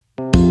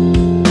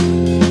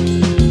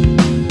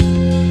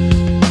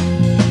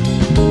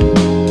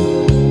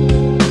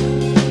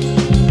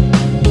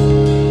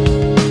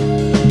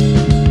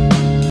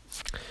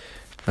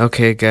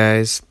Okay,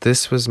 guys,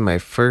 this was my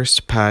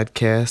first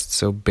podcast,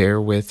 so bear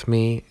with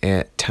me.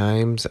 At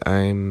times,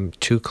 I'm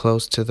too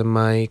close to the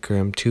mic, or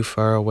I'm too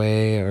far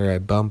away, or I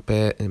bump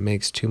it and it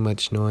makes too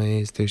much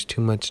noise. There's too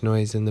much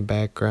noise in the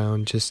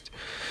background. Just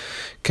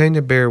kind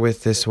of bear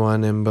with this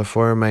one. And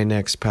before my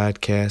next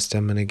podcast,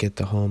 I'm going to get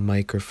the whole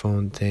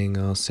microphone thing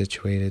all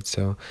situated.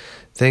 So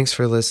thanks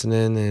for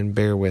listening and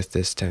bear with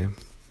this time.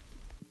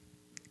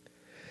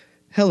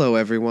 Hello,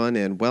 everyone,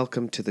 and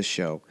welcome to the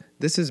show.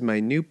 This is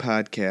my new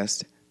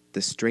podcast,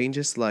 The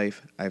Strangest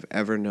Life I've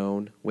Ever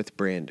Known with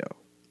Brando.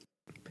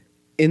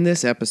 In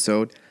this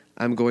episode,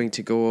 I'm going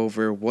to go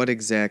over what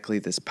exactly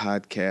this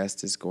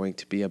podcast is going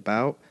to be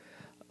about,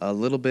 a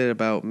little bit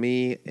about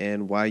me,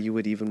 and why you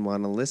would even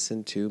want to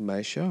listen to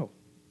my show.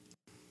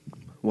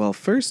 Well,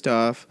 first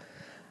off,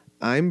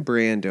 I'm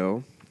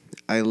Brando.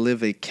 I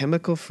live a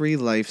chemical-free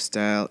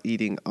lifestyle,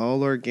 eating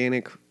all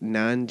organic,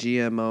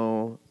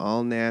 non-GMO,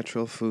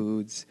 all-natural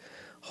foods,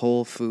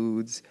 whole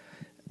foods.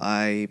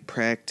 I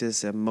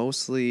practice a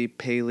mostly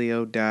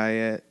paleo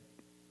diet.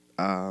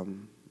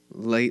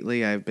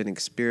 Lately, I've been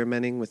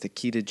experimenting with a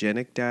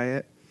ketogenic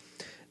diet.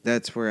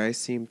 That's where I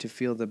seem to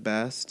feel the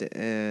best,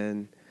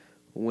 and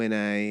when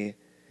I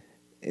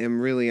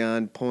am really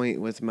on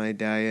point with my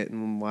diet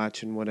and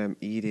watching what I'm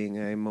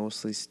eating, I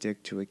mostly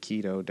stick to a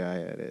keto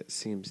diet. It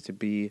seems to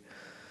be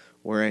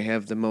where I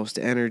have the most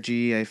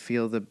energy, I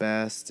feel the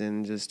best,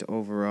 and just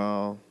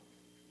overall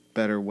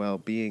better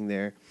well-being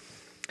there.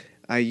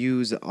 I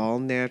use all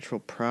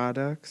natural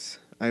products.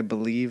 I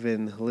believe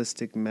in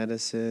holistic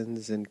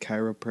medicines and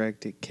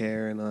chiropractic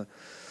care and a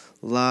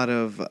lot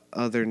of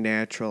other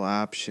natural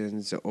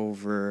options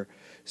over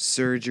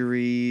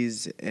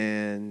surgeries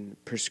and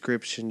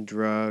prescription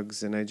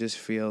drugs, and I just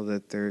feel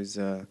that there's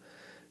a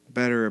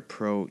better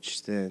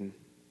approach than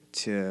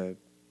to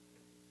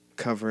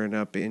covering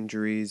up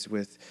injuries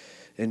with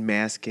and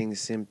masking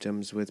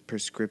symptoms with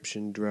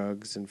prescription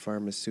drugs and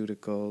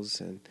pharmaceuticals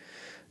and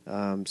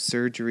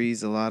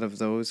surgeries. A lot of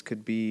those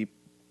could be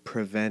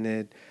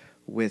prevented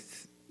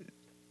with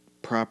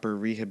proper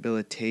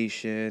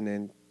rehabilitation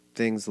and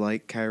things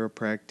like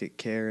chiropractic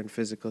care and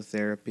physical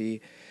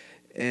therapy.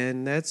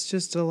 And that's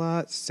just a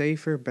lot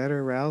safer,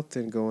 better route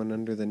than going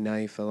under the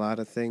knife. A lot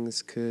of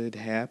things could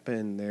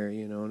happen there,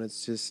 and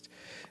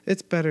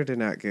it's better to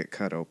not get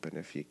cut open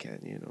if you can.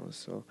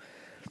 So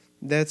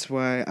that's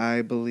why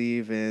I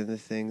believe in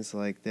things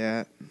like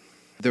that.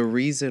 The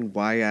reason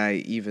why I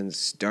even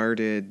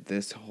started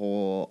this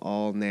whole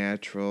all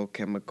natural,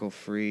 chemical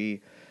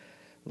free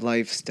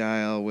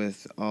lifestyle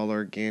with all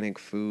organic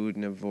food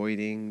and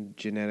avoiding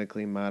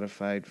genetically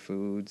modified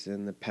foods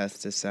and the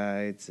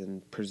pesticides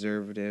and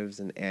preservatives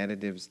and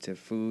additives to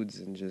foods,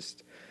 and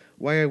just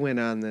why I went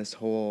on this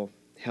whole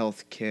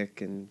health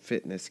kick and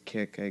fitness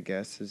kick, I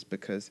guess, is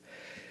because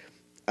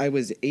I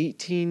was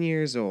 18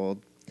 years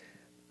old.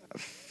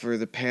 For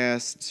the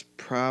past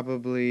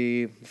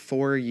probably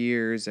 4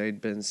 years, I'd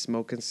been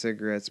smoking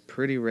cigarettes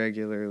pretty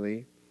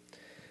regularly.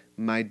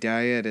 My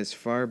diet, as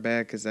far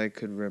back as I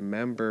could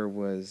remember,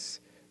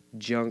 was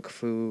junk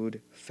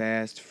food,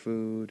 fast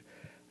food.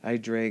 I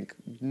drank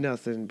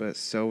nothing but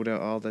soda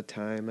all the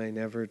time. I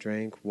never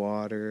drank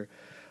water.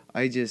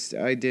 I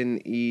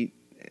didn't eat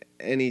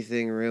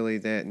anything really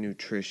that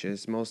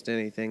nutritious. Most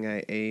anything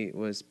I ate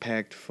was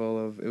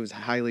it was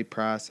highly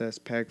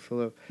processed, packed full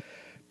of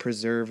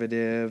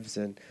preservatives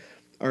and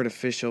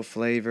artificial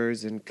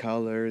flavors and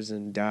colors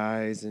and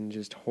dyes and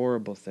just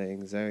horrible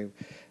things.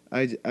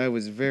 I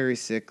was very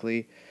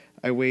sickly.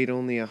 I weighed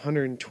only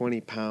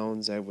 120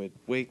 pounds. I would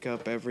wake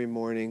up every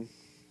morning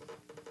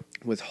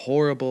with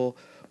horrible,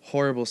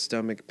 horrible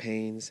stomach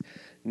pains,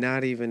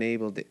 not even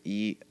able to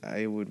eat.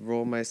 I would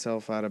roll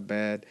myself out of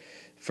bed.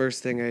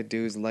 First thing I'd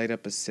do is light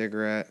up a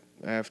cigarette.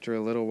 After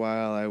a little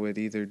while, I would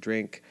either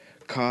drink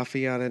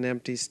coffee on an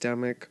empty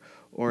stomach,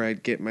 or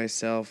I'd get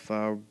myself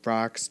a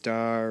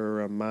Rockstar or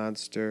a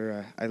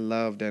Monster. I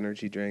loved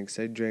energy drinks.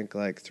 I drank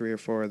like 3 or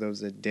 4 of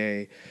those a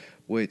day,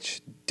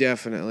 which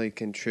definitely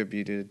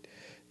contributed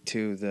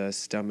to the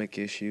stomach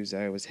issues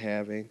I was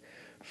having,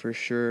 for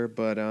sure.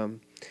 But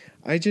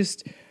I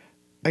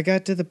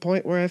got to the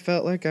point where I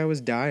felt like I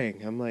was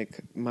dying. I'm like,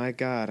 my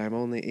God, I'm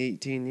only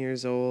 18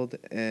 years old,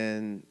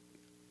 and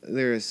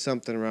there is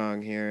something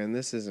wrong here, and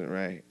this isn't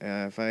right.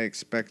 If I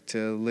expect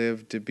to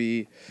live to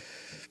be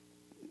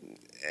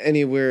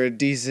anywhere a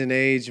decent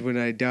age when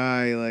I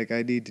die, like,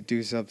 I need to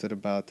do something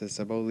about this.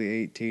 I'm only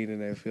 18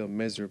 and I feel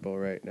miserable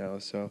right now.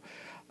 So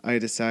I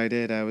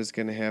decided I was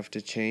going to have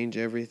to change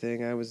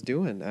everything I was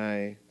doing.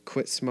 I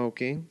quit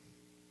smoking.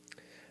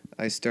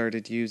 I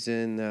started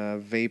using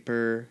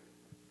vapor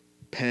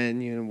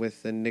pen,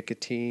 with the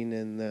nicotine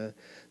and the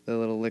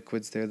little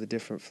liquids there, the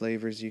different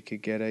flavors you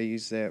could get. I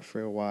used that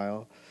for a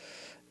while.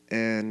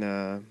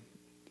 And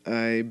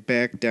I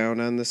backed down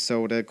on the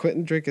soda.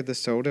 Quitting drinking the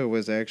soda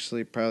was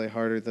actually probably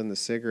harder than the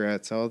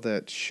cigarettes. All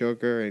that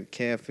sugar and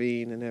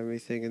caffeine and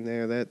everything in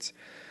there,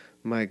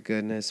 my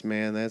goodness,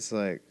 man, that's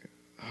like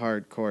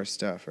hardcore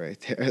stuff right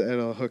there.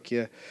 That'll hook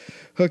you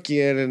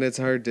in, and it's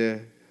hard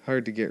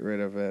to get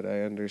rid of it.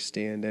 I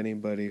understand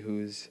anybody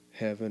who's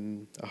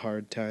having a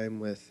hard time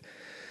with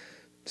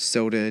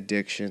soda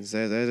addictions.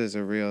 That is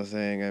a real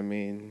thing. I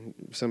mean,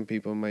 some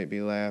people might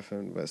be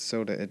laughing, but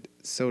soda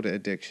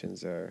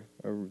addictions are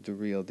the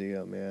real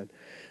deal, man.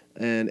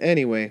 And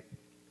anyway,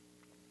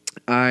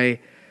 I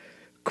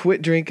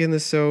quit drinking the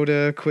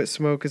soda, quit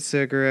smoking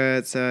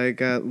cigarettes. I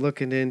got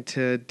looking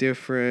into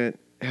different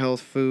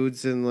health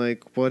foods and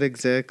like what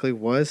exactly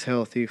was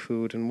healthy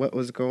food and what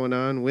was going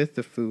on with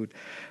the food.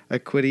 I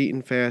quit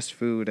eating fast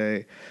food.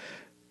 I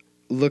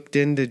looked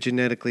into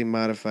genetically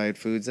modified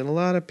foods, and a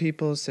lot of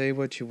people say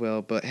what you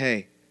will, but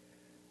hey,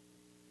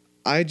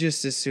 I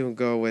just as soon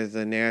go with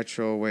the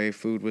natural way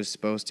food was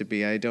supposed to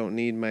be. I don't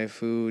need my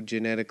food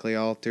genetically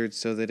altered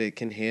so that it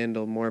can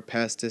handle more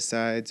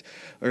pesticides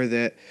or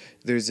that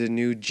there's a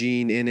new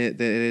gene in it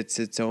that it's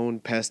its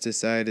own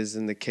pesticide, as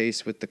in the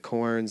case with the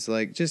corns.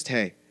 Like, just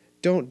hey,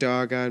 don't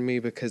dog on me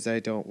because I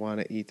don't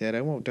want to eat that.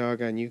 I won't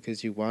dog on you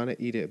because you want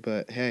to eat it,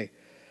 but hey,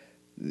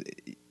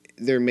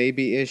 there may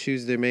be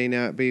issues, there may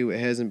not be. It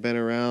hasn't been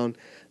around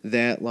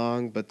that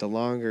long, but the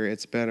longer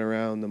it's been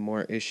around, the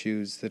more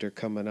issues that are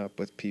coming up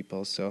with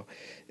people. So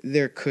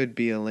there could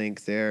be a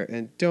link there.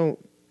 And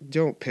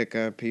don't pick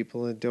on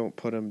people and don't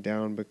put them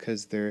down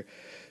because they're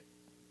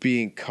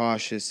being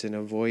cautious and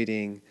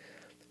avoiding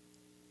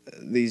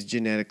these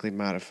genetically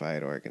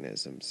modified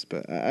organisms.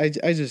 But I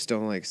just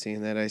don't like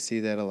seeing that. I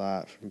see that a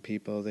lot from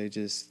people. They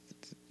just,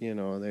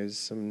 there's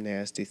some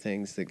nasty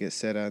things that get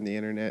said on the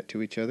internet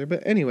to each other.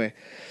 But anyway,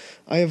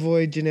 I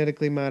avoid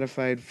genetically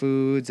modified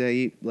foods. I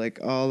eat like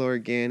all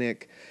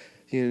organic,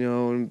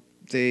 and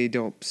they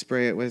don't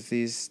spray it with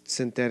these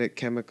synthetic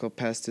chemical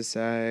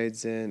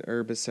pesticides and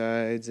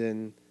herbicides,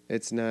 and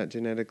it's not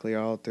genetically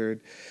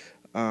altered.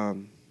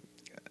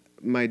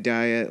 My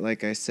diet,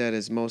 like I said,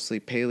 is mostly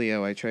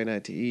paleo. I try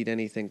not to eat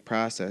anything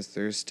processed.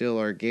 There's still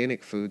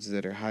organic foods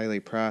that are highly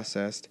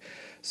processed.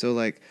 So,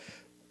 like,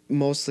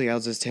 mostly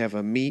I'll just have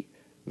a meat,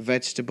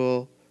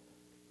 vegetable,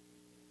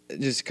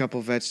 just a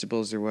couple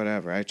vegetables or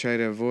whatever. I try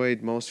to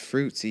avoid most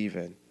fruits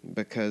even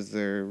because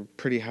they're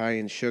pretty high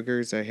in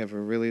sugars. I have a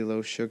really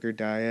low sugar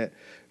diet,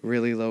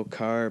 really low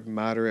carb,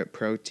 moderate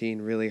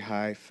protein, really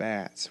high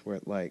fats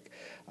with like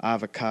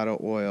avocado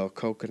oil,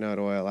 coconut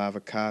oil,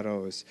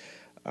 avocados,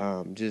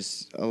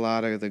 just a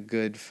lot of the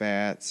good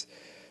fats.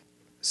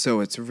 So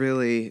it's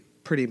really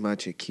pretty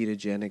much a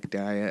ketogenic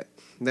diet.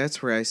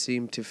 That's where I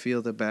seem to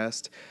feel the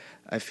best.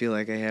 I feel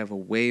like I have a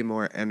way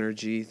more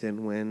energy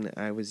than when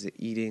I was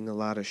eating a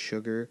lot of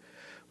sugar,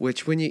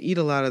 which when you eat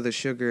a lot of the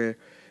sugar,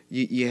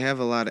 you have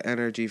a lot of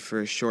energy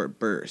for a short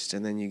burst,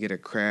 and then you get a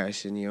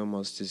crash and you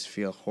almost just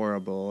feel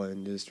horrible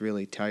and just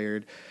really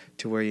tired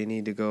to where you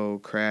need to go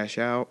crash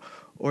out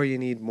or you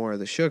need more of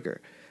the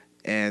sugar.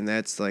 And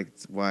that's like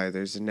why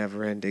there's a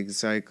never-ending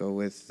cycle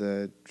with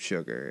the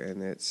sugar,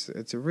 and it's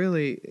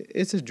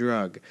a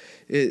drug.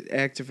 It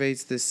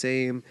activates the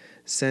same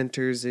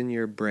centers in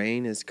your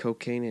brain as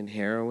cocaine and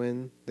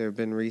heroin. There have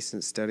been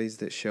recent studies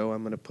that show.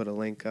 I'm going to put a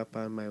link up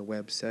on my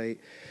website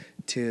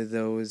to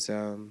those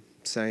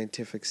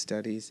scientific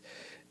studies,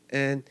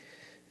 and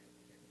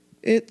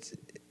it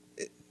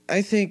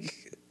I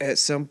think at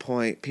some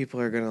point people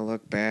are going to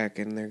look back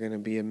and they're going to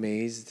be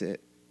amazed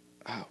at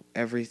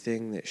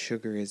everything that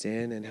sugar is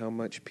in and how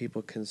much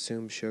people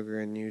consume sugar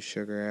and use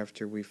sugar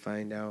after we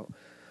find out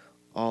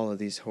all of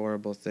these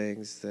horrible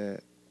things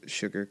that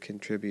sugar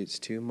contributes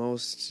to.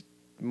 Most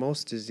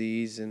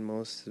disease and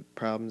most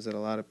problems that a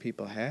lot of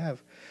people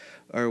have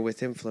are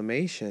with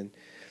inflammation,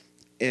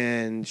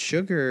 and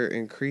sugar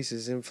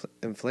increases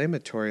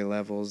inflammatory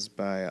levels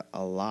by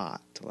a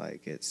lot.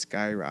 Like, it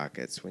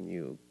skyrockets when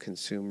you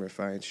consume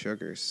refined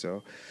sugars.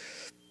 So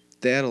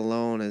that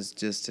alone is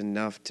just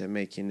enough to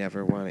make you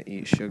never want to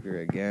eat sugar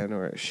again,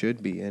 or it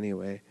should be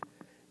anyway.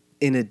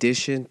 In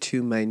addition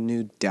to my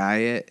new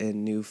diet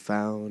and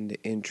newfound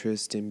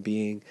interest in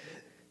being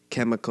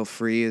chemical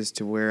free, as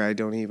to where I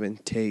don't even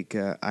take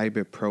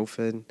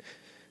ibuprofen,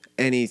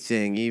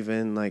 anything,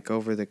 even like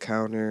over the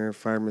counter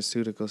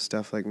pharmaceutical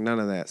stuff, like none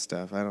of that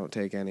stuff. I don't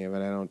take any of it.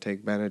 I don't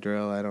take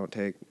Benadryl. I don't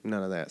take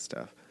none of that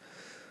stuff.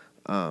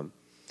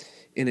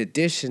 In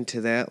addition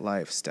to that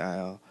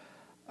lifestyle,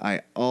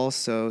 I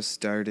also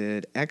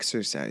started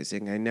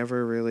exercising. I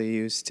never really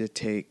used to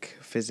take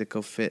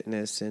physical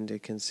fitness into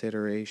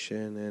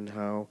consideration and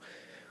how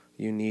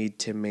you need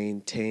to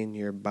maintain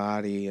your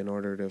body in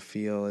order to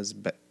feel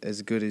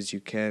as good as you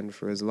can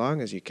for as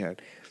long as you can.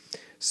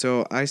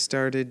 So I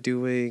started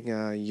doing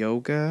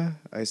yoga.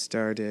 I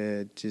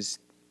started just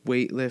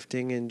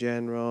weightlifting in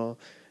general.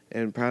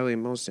 And probably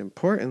most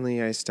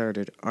importantly, I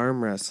started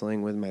arm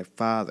wrestling with my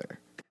father.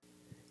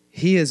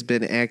 He has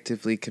been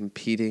actively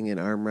competing in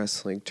arm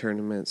wrestling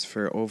tournaments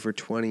for over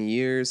 20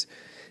 years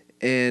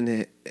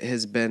and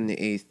has been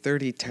a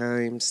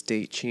 30-time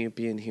state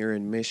champion here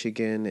in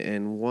Michigan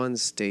and won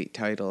state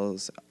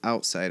titles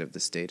outside of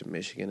the state of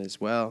Michigan as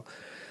well.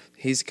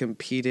 He's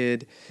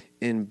competed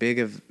in big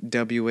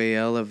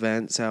WAL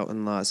events out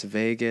in Las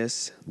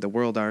Vegas, the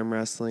World Arm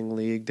Wrestling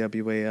League,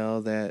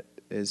 WAL, that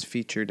is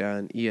featured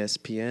on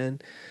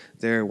ESPN.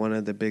 They're one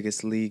of the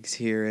biggest leagues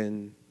here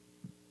in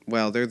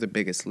well, they're the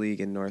biggest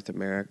league in North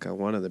America,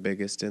 one of the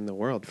biggest in the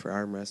world for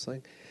arm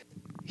wrestling.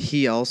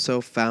 He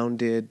also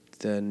founded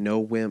the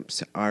No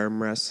Wimps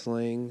Arm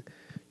Wrestling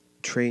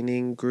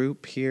training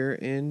group here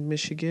in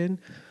Michigan,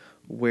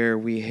 where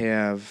we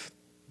have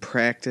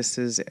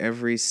practices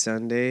every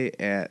Sunday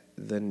at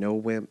the No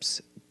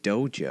Wimps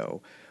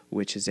Dojo,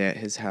 which is at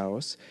his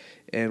house.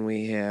 And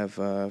we have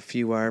a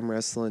few arm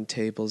wrestling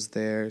tables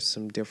there,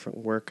 some different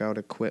workout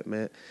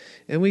equipment.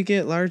 And we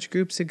get large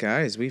groups of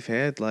guys. We've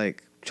had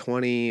like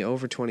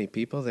over 20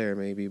 people there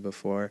maybe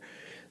before.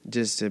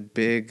 Just a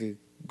big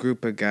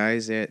group of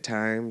guys at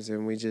times,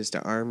 and we just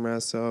arm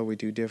wrestle. We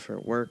do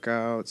different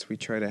workouts. We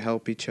try to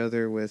help each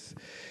other with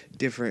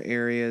different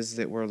areas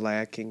that we're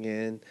lacking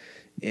in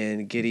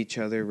and get each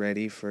other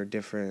ready for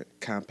different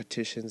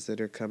competitions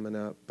that are coming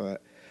up.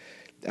 But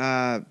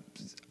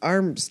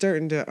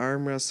starting to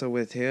arm wrestle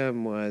with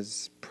him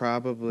was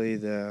probably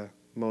the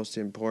most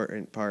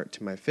important part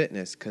to my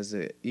fitness, because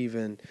it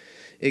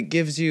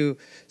gives you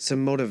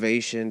some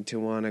motivation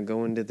to want to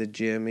go into the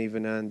gym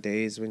even on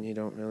days when you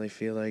don't really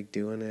feel like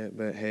doing it.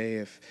 But hey,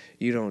 if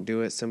you don't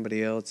do it,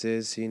 somebody else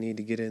is, so you need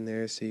to get in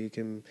there so you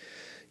can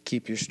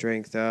keep your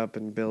strength up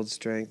and build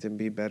strength and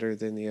be better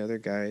than the other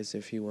guys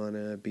if you want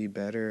to be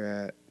better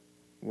at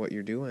what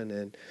you're doing.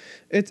 And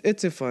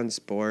it's a fun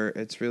sport.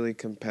 It's really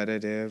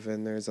competitive,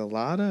 and there's a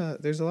lot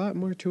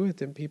more to it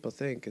than people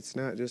think. It's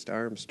not just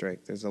arm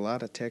strength. There's a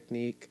lot of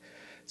technique.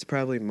 It's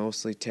probably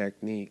mostly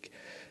technique,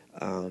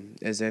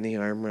 as any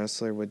arm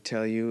wrestler would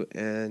tell you.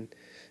 And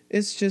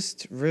it's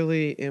just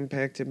really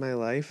impacted my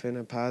life in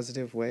a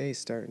positive way,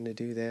 starting to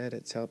do that.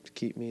 It's helped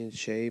keep me in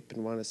shape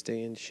and want to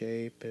stay in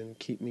shape and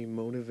keep me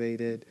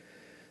motivated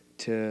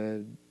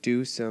to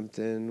do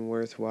something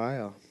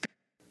worthwhile.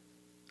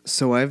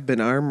 So I've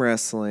been arm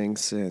wrestling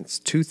since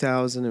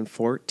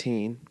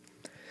 2014.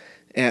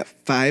 At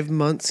 5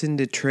 months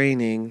into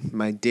training,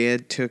 my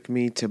dad took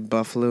me to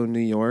Buffalo, New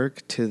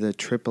York, to the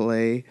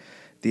AAA,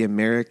 the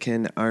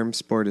American Arm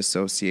Sport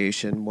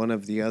Association, one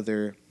of the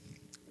other,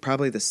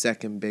 probably the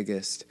second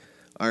biggest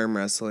arm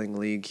wrestling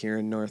league here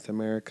in North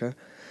America.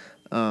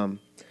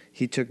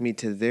 He took me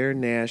to their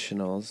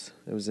nationals.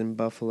 It was in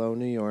Buffalo,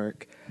 New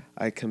York.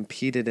 I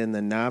competed in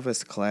the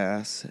novice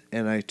class,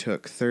 and I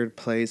took third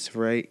place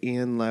right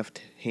and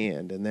left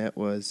hand, and that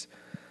was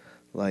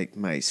like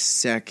my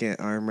second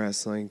arm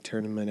wrestling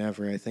tournament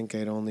ever. I think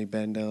I'd only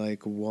been to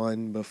like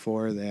one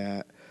before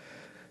that.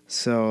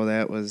 So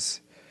that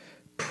was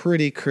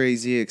pretty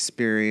crazy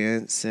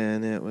experience,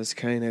 and it was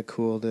kind of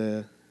cool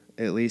to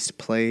at least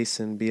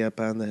place and be up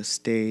on the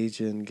stage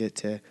and get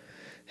to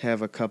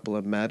have a couple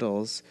of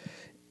medals.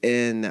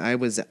 And I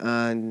was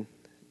on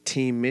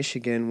Team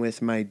Michigan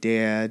with my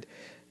dad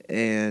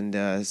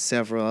and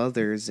several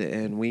others,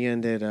 and we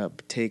ended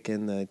up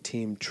taking the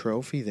team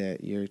trophy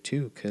that year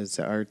too, because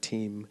our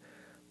team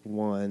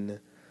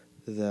won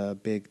the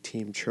big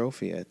team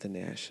trophy at the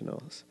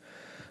Nationals.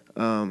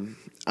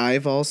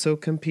 I've also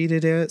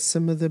competed at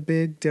some of the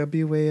big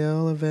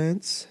WAL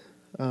events.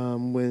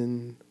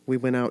 When we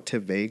went out to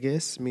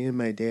Vegas, me and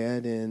my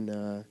dad, and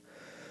that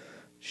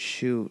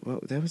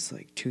was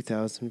like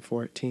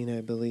 2014,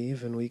 I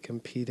believe, and we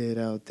competed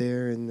out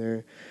there in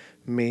their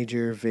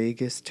major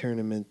Vegas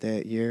tournament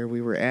that year. We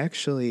were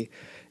actually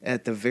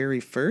at the very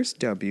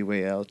first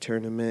WAL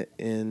tournament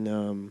in,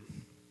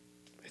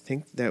 I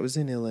think that was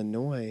in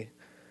Illinois,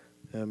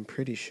 I'm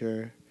pretty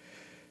sure.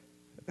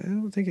 I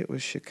don't think it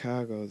was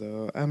Chicago,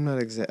 though. I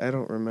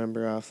don't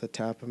remember off the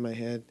top of my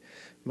head.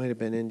 Might have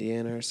been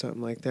Indiana or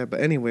something like that.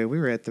 But anyway, we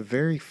were at the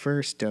very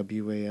first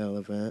WAL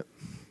event.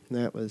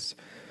 That was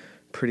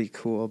pretty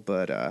cool.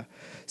 But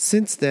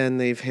since then,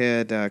 they've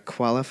had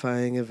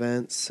qualifying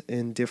events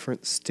in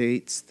different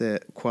states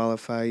that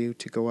qualify you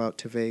to go out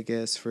to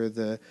Vegas for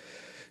the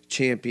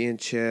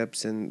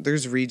championships. And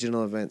there's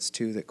regional events,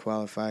 too, that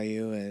qualify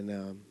you.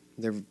 And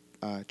their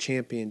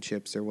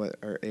championships are what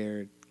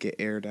get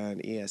aired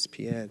on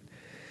ESPN.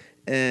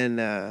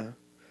 And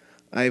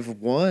I've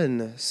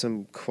won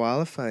some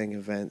qualifying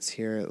events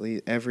here at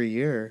least every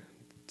year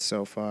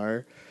so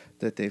far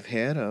that they've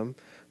had them.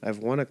 I've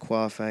won a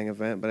qualifying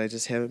event, but I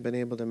just haven't been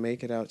able to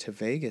make it out to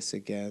Vegas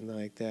again.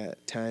 Like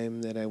that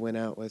time that I went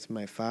out with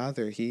my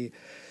father, he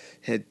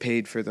had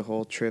paid for the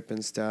whole trip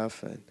and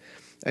stuff, and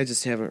I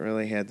just haven't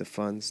really had the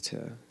funds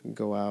to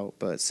go out.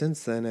 But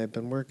since then, I've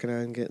been working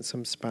on getting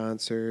some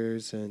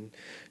sponsors and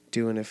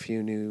doing a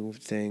few new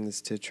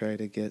things to try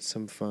to get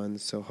some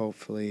funds. So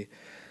hopefully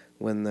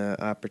when the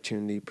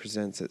opportunity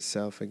presents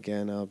itself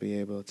again, I'll be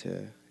able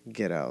to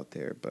get out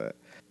there. But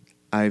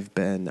I've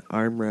been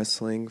arm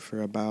wrestling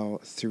for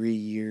about 3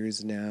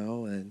 years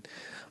now, and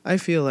I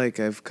feel like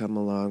I've come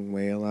a long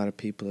way. A lot of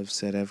people have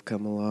said I've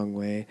come a long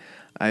way.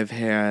 I've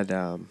had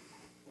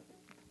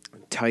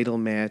title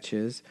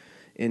matches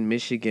in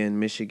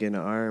Michigan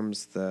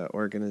Arms, the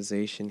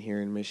organization here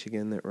in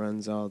Michigan that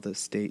runs all the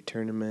state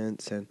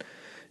tournaments and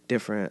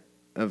different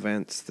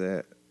events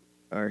that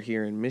are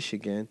here in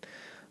Michigan.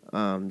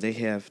 They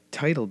have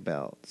title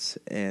belts,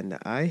 and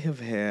I have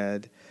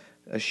had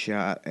a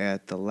shot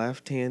at the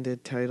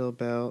left-handed title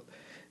belt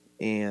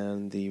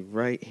and the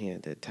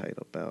right-handed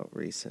title belt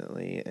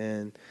recently,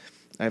 and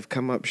I've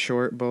come up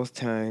short both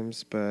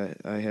times, but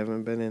I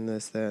haven't been in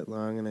this that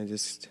long, and a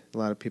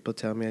lot of people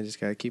tell me I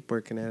just gotta keep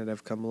working at it.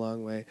 I've come a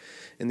long way,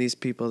 and these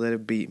people that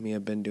have beat me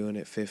have been doing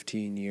it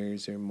 15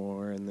 years or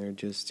more, and they're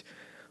just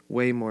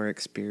way more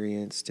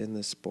experienced in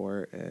the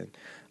sport, and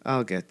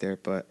I'll get there,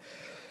 but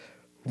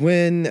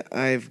when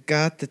I've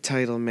got the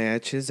title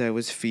matches, I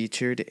was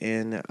featured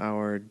in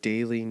our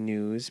daily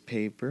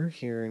newspaper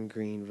here in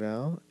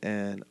Greenville,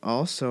 and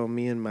also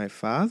me and my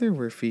father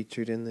were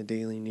featured in the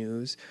daily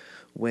news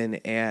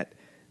when at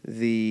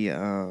the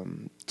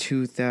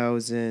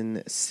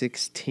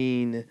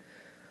 2016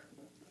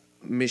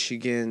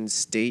 Michigan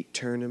State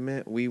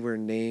Tournament. We were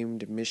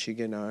named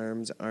Michigan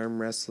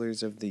Arm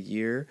Wrestlers of the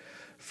Year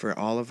for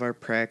all of our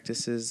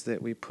practices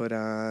that we put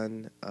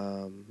on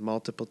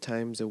multiple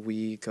times a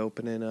week,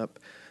 opening up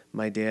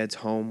my dad's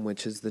home,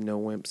 which is the No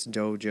Wimps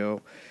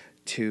Dojo,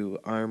 to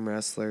arm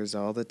wrestlers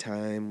all the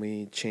time.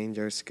 We change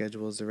our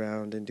schedules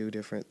around and do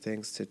different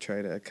things to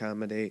try to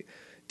accommodate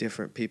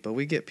different people.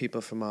 We get people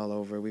from all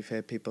over. We've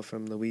had people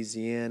from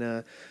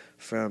Louisiana,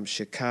 from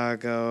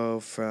Chicago,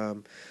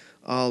 from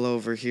all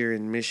over here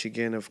in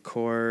Michigan, of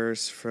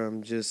course,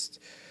 from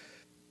just,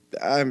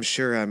 I'm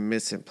sure I'm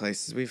missing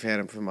places. We've had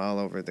them from all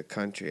over the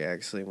country,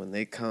 actually. When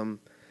they come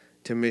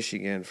to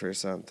Michigan for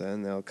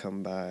something, they'll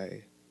come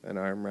by an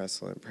arm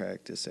wrestling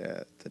practice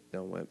at the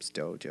No Wimps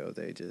Dojo.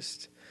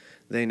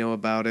 They know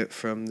about it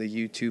from the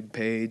YouTube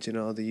page and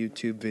all the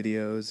YouTube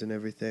videos and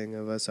everything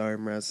of us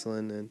arm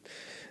wrestling and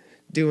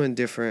doing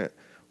different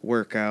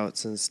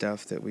workouts and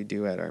stuff that we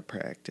do at our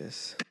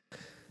practice.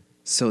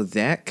 So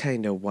that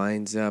kind of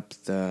winds up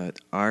the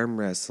arm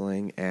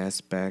wrestling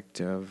aspect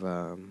of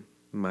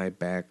my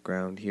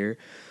background here.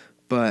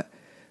 But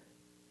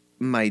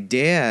my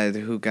dad,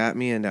 who got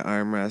me into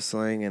arm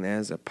wrestling, and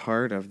as a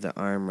part of the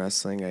arm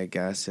wrestling, I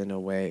guess, in a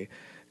way,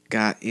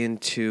 got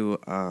into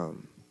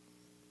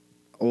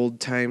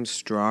old-time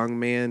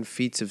strongman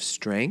feats of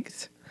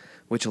strength,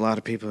 which a lot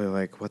of people are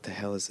like, what the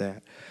hell is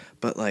that?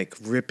 But like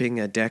ripping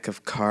a deck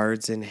of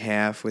cards in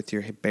half with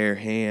your bare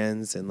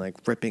hands, and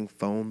like ripping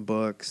phone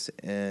books,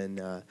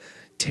 and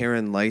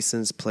tearing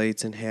license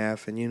plates in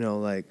half,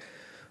 and like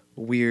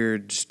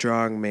weird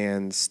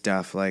strongman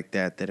stuff like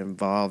that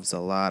involves a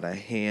lot of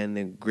hand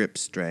and grip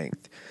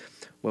strength.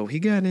 Well, he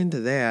got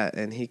into that,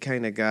 and he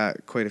kind of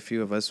got quite a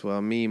few of us,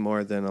 well, me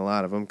more than a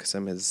lot of them because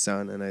I'm his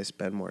son and I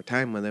spend more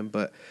time with him,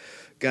 but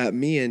got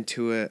me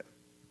into it,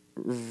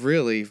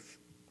 really,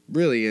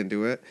 really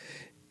into it.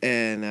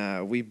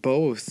 And we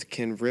both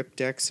can rip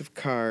decks of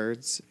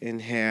cards in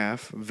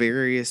half,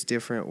 various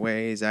different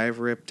ways. I've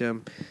ripped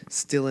them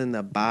still in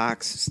the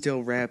box,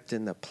 still wrapped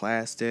in the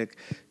plastic,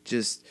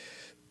 just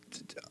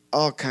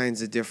all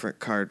kinds of different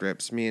card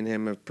rips. Me and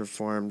him have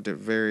performed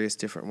various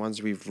different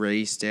ones. We've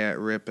raced at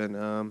ripping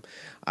them.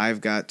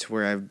 I've got to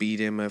where I've beat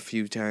him a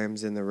few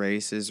times in the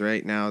races.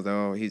 Right now,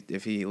 though,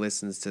 if he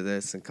listens to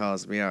this and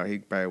calls me out,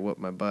 he'd probably whoop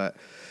my butt.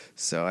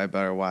 So I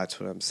better watch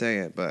what I'm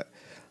saying. But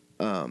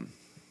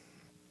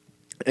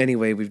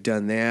anyway, we've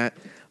done that.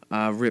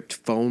 Ripped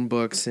phone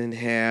books in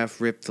half,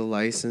 ripped the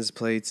license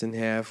plates in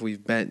half.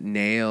 We've bent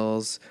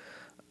nails.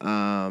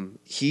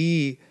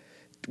 He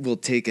will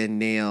take a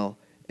nail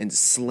and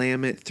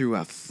slam it through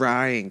a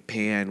frying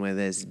pan with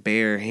his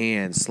bare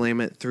hand. Slam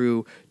it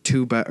through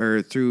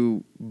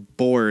through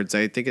boards.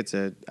 I think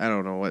I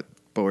don't know what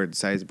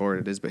size board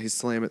it is, but he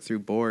slammed it through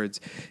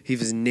boards.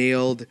 He's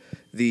nailed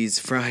these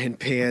frying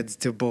pans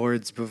to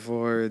boards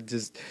before.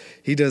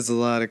 He does a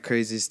lot of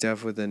crazy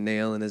stuff with a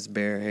nail in his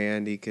bare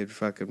hand. He could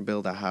fucking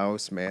build a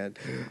house, man.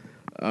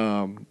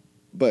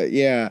 But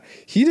yeah,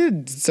 he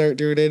didn't start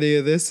doing any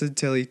of this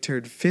until he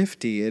turned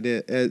 50, and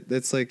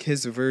it's like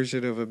his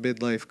version of a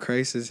midlife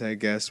crisis, I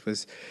guess,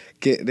 was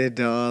getting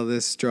into all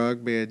this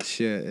strongman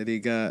shit, and he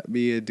got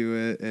me into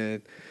it,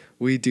 and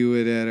we do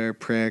it at our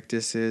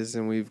practices,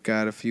 and we've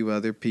got a few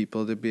other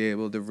people to be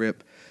able to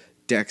rip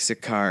decks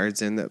of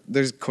cards, and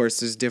there's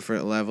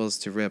different levels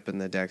to ripping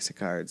the decks of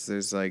cards.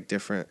 There's like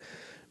different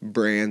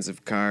brands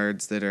of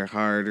cards that are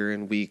harder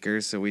and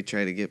weaker, so we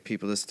try to get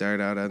people to start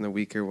out on the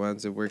weaker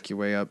ones and work your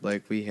way up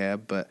like we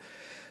have. But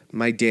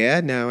my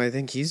dad now, I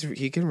think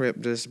he can rip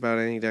just about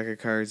any deck of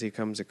cards he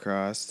comes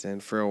across,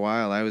 and for a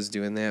while I was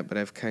doing that, but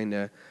I've kind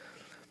of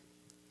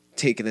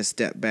taken a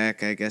step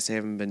back. I guess I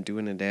haven't been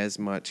doing it as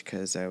much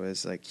because I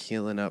was like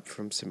healing up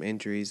from some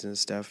injuries and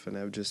stuff, and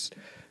I've just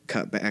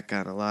cut back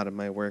on a lot of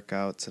my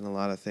workouts and a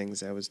lot of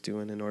things I was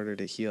doing in order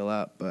to heal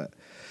up. But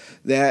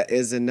that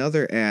is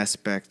another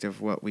aspect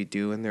of what we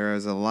do, and there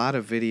is a lot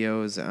of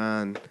videos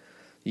on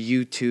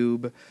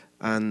YouTube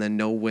on the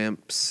No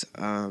Wimps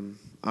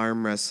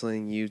arm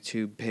wrestling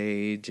YouTube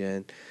page,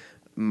 and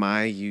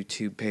my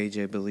YouTube page.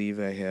 I believe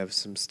I have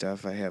some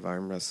stuff. I have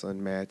arm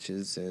wrestling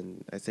matches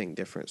and I think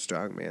different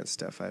strongman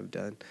stuff I've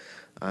done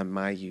on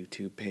my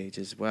YouTube page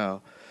as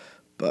well.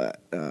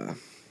 But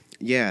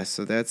yeah,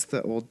 so that's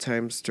the old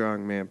time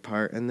strongman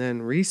part. And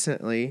then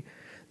recently,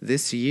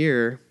 this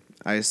year,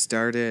 I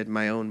started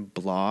my own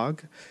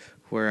blog,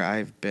 where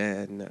I've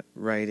been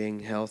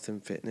writing health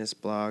and fitness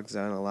blogs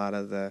on a lot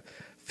of the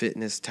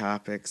fitness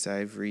topics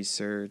I've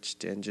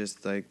researched and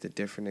just like the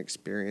different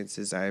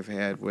experiences I've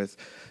had with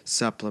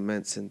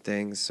supplements and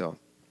things. So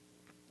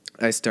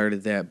I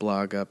started that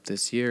blog up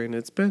this year and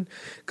it's been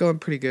going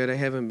pretty good. I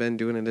haven't been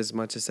doing it as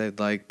much as I'd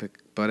like,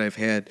 but I've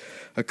had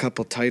a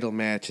couple title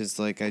matches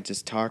like I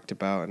just talked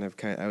about, and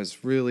I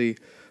was really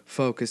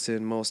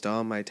focusing most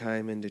all my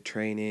time into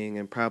training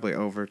and probably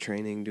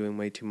overtraining, doing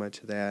way too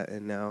much of that,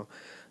 and now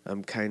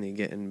I'm kind of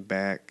getting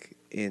back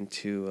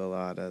into a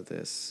lot of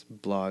this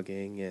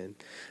blogging, and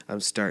I'm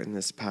starting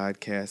this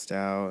podcast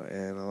out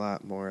and a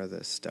lot more of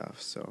this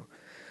stuff. So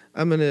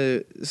I'm going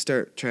to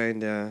start trying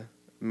to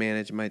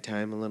manage my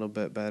time a little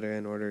bit better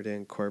in order to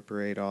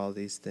incorporate all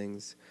these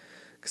things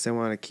because I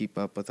want to keep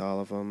up with all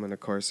of them. And of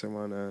course, I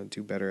want to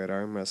do better at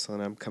arm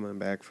wrestling. I'm coming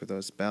back for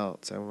those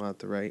belts. I want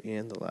the right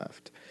and the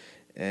left.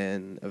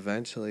 And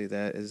eventually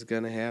that is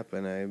going to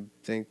happen. I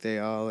think they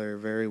all are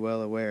very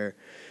well aware.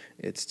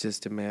 It's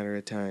just a matter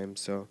of time.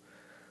 So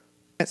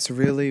that's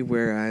really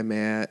where I'm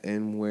at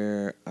and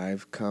where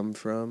I've come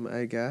from,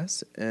 I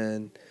guess.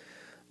 And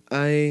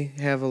I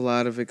have a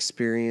lot of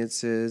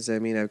experiences. I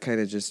mean, I've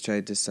kind of just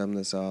tried to sum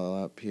this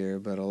all up here,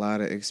 but a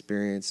lot of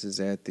experiences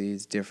at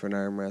these different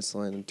arm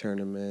wrestling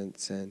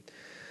tournaments and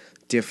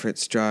different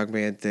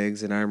strongman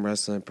things and arm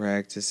wrestling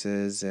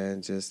practices,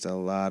 and just a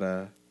lot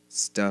of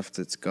stuff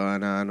that's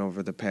gone on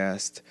over the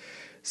past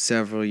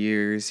several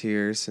years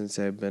here since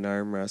I've been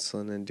arm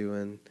wrestling and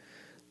doing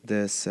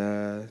this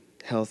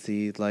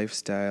healthy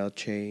lifestyle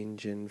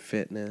change and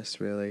fitness,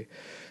 really.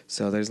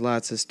 So there's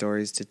lots of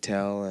stories to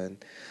tell,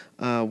 and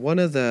one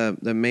of the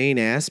main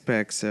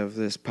aspects of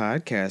this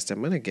podcast, I'm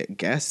going to get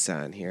guests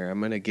on here. I'm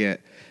going to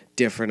get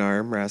different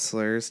arm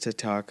wrestlers to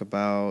talk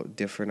about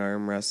different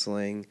arm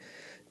wrestling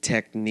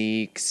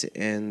techniques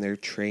and their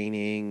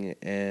training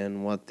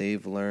and what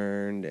they've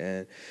learned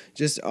and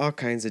just all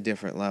kinds of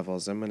different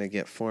levels. I'm going to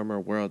get former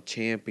world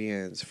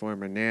champions,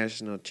 former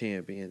national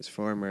champions,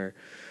 former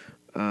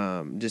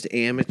just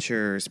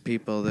amateurs,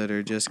 people that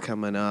are just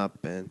coming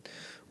up, and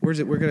we're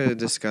going to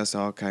discuss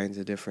all kinds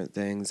of different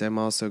things. I'm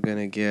also going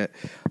to get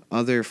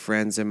other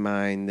friends of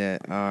mine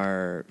that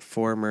are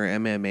former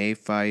MMA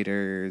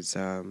fighters,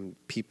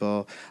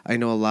 people. I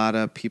know a lot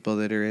of people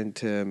that are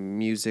into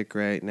music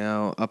right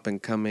now, up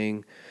and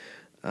coming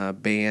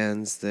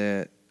bands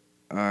that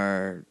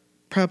are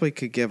probably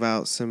could give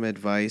out some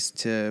advice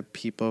to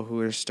people who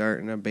are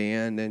starting a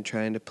band and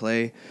trying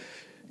to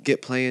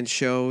get playing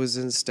shows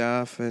and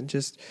stuff. And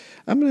just,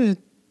 I'm going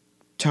to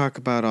talk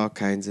about all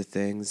kinds of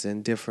things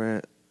and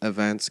different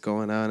events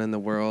going on in the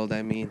world.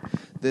 I mean,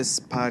 this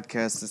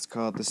podcast is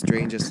called The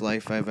Strangest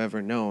Life I've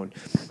Ever Known,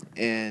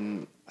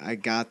 and I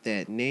got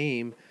that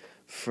name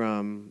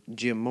from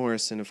Jim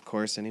Morrison. Of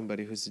course,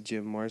 anybody who's a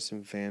Jim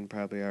Morrison fan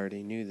probably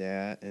already knew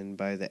that, and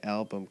by the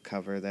album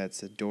cover,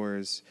 that's a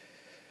Doors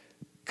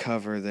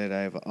cover that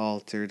I've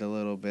altered a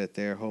little bit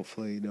there.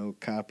 Hopefully no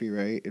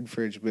copyright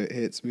infringement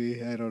hits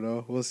me. I don't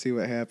know. We'll see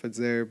what happens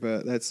there,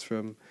 but that's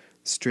from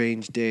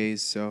Strange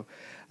Days, so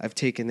I've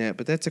taken that.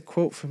 But that's a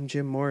quote from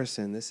Jim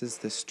Morrison. This is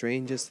the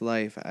strangest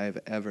life I've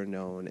ever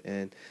known,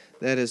 and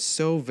that is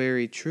so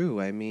very true.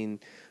 I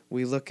mean,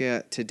 we look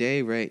at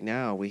today right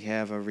now, we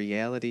have a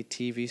reality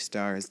TV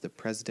star as the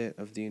President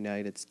of the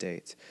United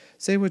States.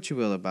 Say what you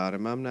will about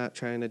him. I'm not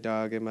trying to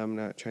dog him. I'm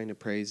not trying to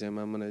praise him.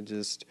 I'm going to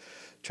just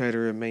try to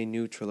remain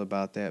neutral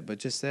about that. But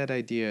just that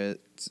idea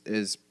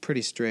is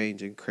pretty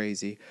strange and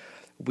crazy.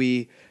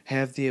 We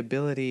have the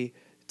ability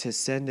to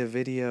send a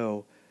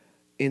video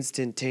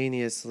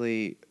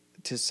instantaneously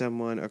to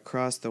someone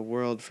across the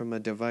world from a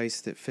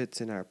device that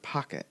fits in our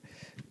pocket.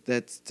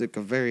 That's like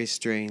a very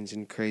strange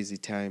and crazy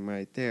time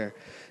right there.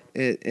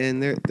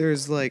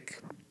 There's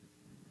like,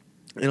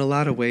 in a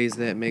lot of ways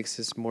that makes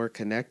us more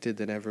connected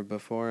than ever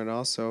before, and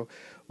also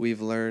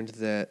we've learned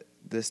that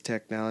this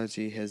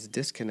technology has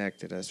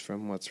disconnected us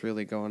from what's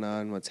really going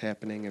on, what's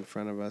happening in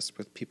front of us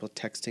with people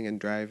texting and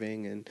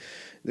driving, and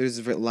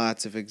there's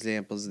lots of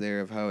examples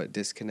there of how it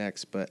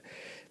disconnects, but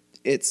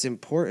it's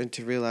important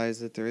to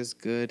realize that there is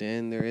good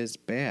and there is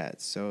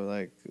bad. So,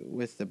 like,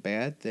 with the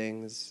bad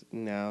things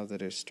now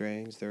that are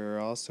strange, there are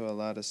also a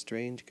lot of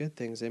strange good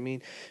things. I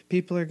mean,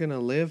 people are going to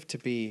live to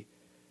be,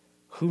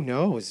 who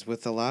knows,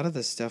 with a lot of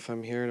the stuff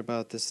I'm hearing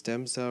about the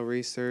stem cell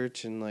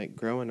research and, like,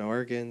 growing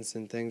organs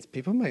and things,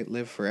 people might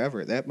live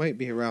forever. That might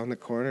be around the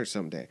corner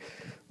someday.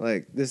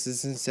 Like, this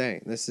is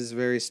insane. This is a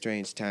very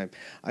strange time.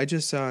 I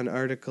just saw an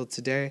article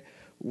today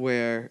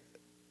where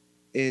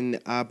in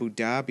Abu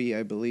Dhabi,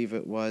 I believe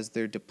it was,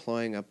 they're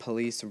deploying a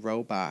police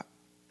robot,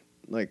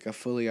 like a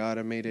fully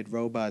automated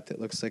robot that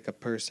looks like a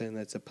person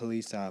that's a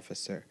police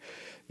officer.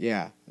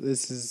 Yeah,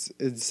 this is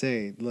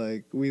insane.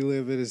 Like, we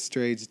live in a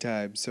strange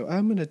time. So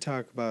I'm going to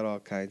talk about all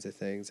kinds of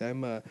things.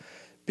 I'm a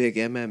big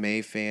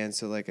MMA fan,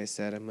 so like I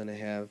said, I'm going to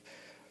have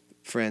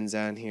friends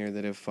on here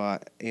that have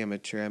fought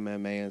amateur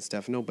MMA and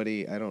stuff. I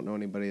don't know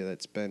anybody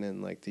that's been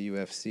in, like, the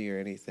UFC or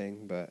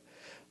anything, but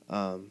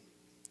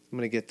I'm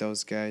going to get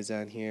those guys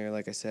on here.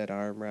 Like I said,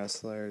 arm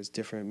wrestlers,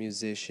 different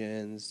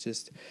musicians,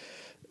 just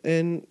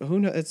And who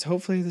knows? It's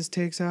hopefully this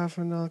takes off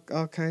and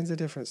all kinds of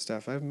different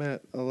stuff. I've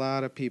met a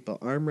lot of people,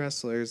 arm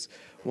wrestlers.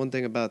 One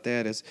thing about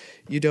that is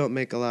you don't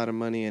make a lot of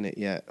money in it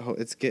yet.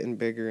 It's getting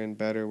bigger and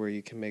better where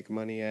you can make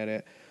money at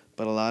it.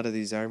 But a lot of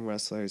these arm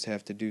wrestlers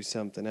have to do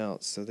something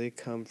else. So they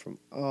come from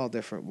all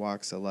different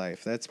walks of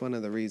life. That's one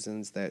of the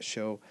reasons that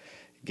show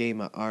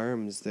Game of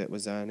Arms that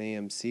was on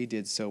AMC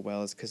did so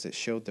well, is because it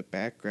showed the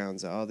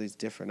backgrounds of all these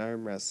different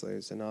arm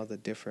wrestlers and all the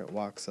different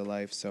walks of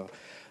life. So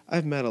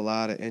I've met a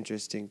lot of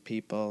interesting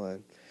people,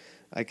 and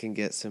I can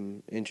get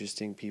some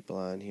interesting people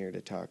on here to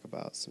talk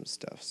about some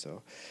stuff.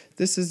 So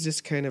this is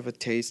just kind of a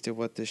taste of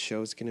what this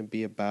show's going to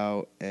be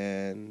about,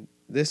 and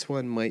this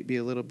one might be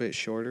a little bit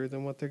shorter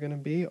than what they're going to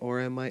be,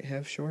 or I might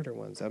have shorter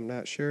ones. I'm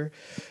not sure.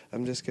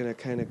 I'm just going to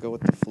kind of go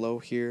with the flow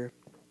here.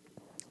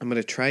 I'm going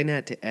to try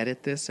not to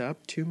edit this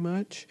up too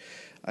much.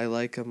 I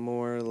like a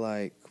more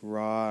like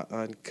raw,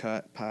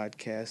 uncut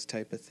podcast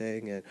type of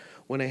thing. And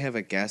when I have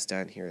a guest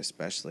on here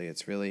especially,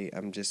 it's really,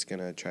 I'm just going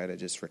to try to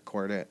just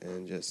record it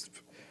and just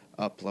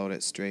upload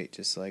it straight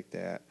just like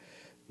that.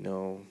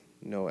 No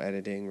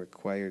editing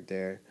required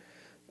there.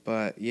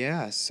 But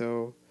yeah,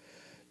 so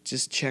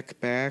just check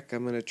back.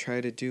 I'm going to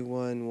try to do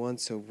one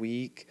once a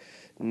week.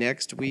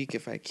 Next week,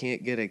 if I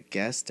can't get a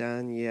guest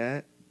on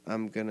yet,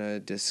 I'm going to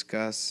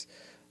discuss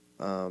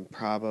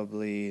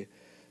probably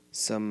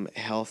some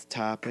health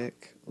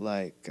topic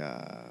like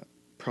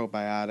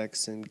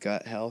probiotics and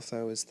gut health,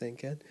 I was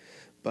thinking.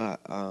 But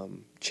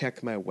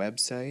check my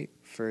website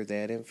for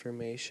that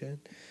information,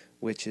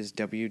 which is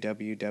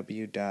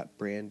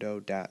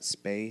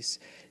www.brando.space.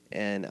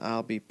 And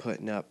I'll be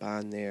putting up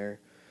on there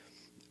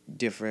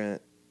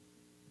different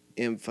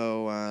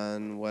info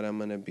on what I'm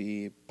going to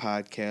be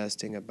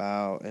podcasting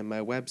about, and my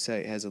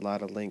website has a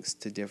lot of links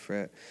to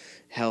different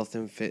health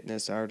and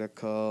fitness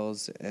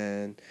articles,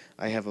 and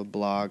I have a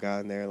blog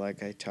on there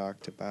like I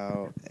talked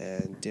about,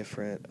 and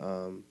different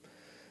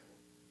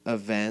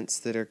events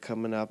that are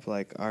coming up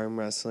like arm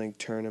wrestling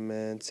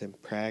tournaments and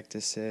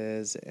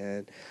practices,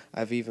 and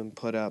I've even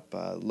put up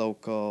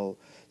local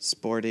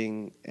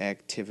sporting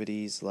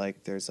activities,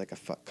 like there's like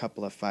a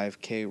couple of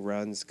 5K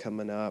runs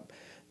coming up.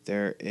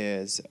 There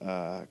is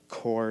a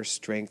core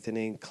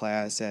strengthening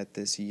class at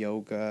this at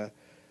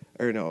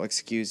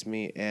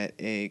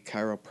a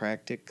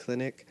chiropractic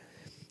clinic.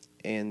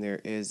 And there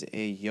is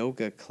a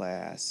yoga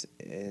class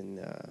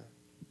in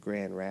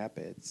Grand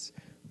Rapids,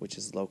 which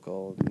is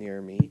local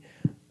near me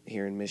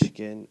here in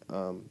Michigan.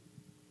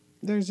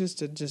 There's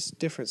just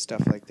different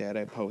stuff like that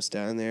I post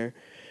on there.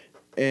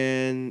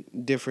 And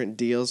different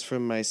deals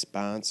from my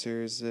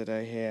sponsors that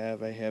I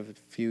have. I have a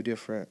few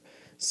different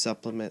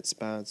supplement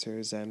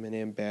sponsors. I'm an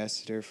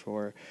ambassador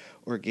for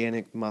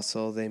Organic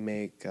Muscle. They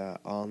make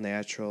all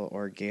natural,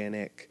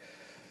 organic,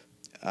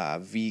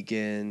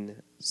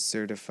 vegan,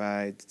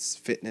 certified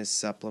fitness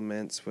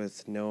supplements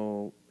with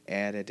no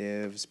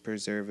additives,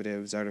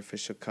 preservatives,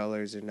 artificial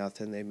colors, or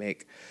nothing. They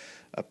make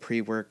a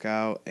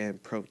pre-workout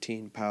and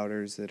protein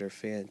powders that are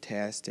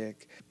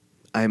fantastic.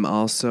 I'm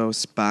also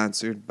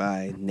sponsored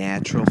by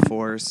Natural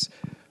Force,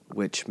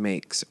 which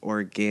makes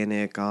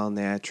organic,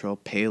 all-natural,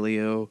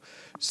 paleo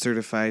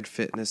certified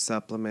fitness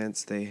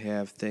supplements. They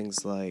have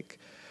things like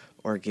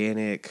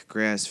organic,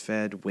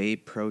 grass-fed whey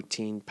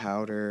protein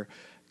powder,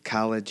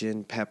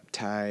 collagen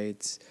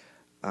peptides,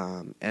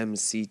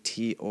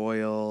 MCT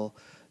oil.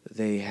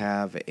 They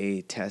have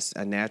a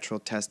natural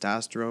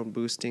testosterone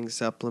boosting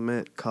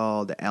supplement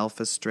called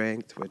Alpha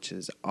Strength, which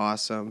is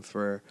awesome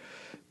for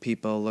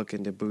people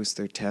looking to boost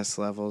their test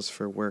levels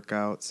for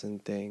workouts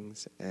and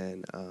things.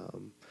 And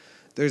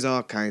there's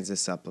all kinds of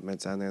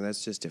supplements on there.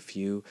 That's just a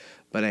few,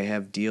 but I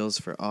have deals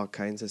for all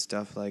kinds of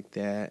stuff like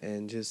that,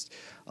 and just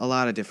a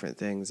lot of different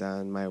things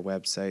on my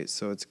website.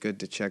 So it's good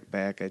to check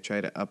back. I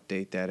try to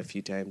update that a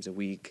few times a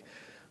week.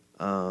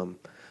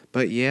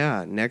 But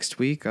yeah, next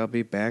week I'll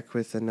be back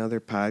with another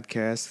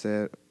podcast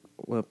that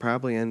will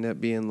probably end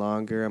up being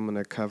longer. I'm going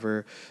to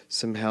cover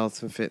some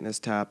health and fitness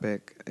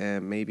topic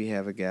and maybe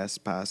have a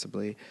guest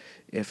possibly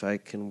if I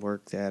can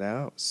work that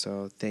out.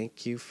 So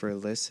thank you for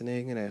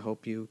listening, and I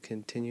hope you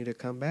continue to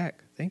come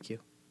back. Thank you.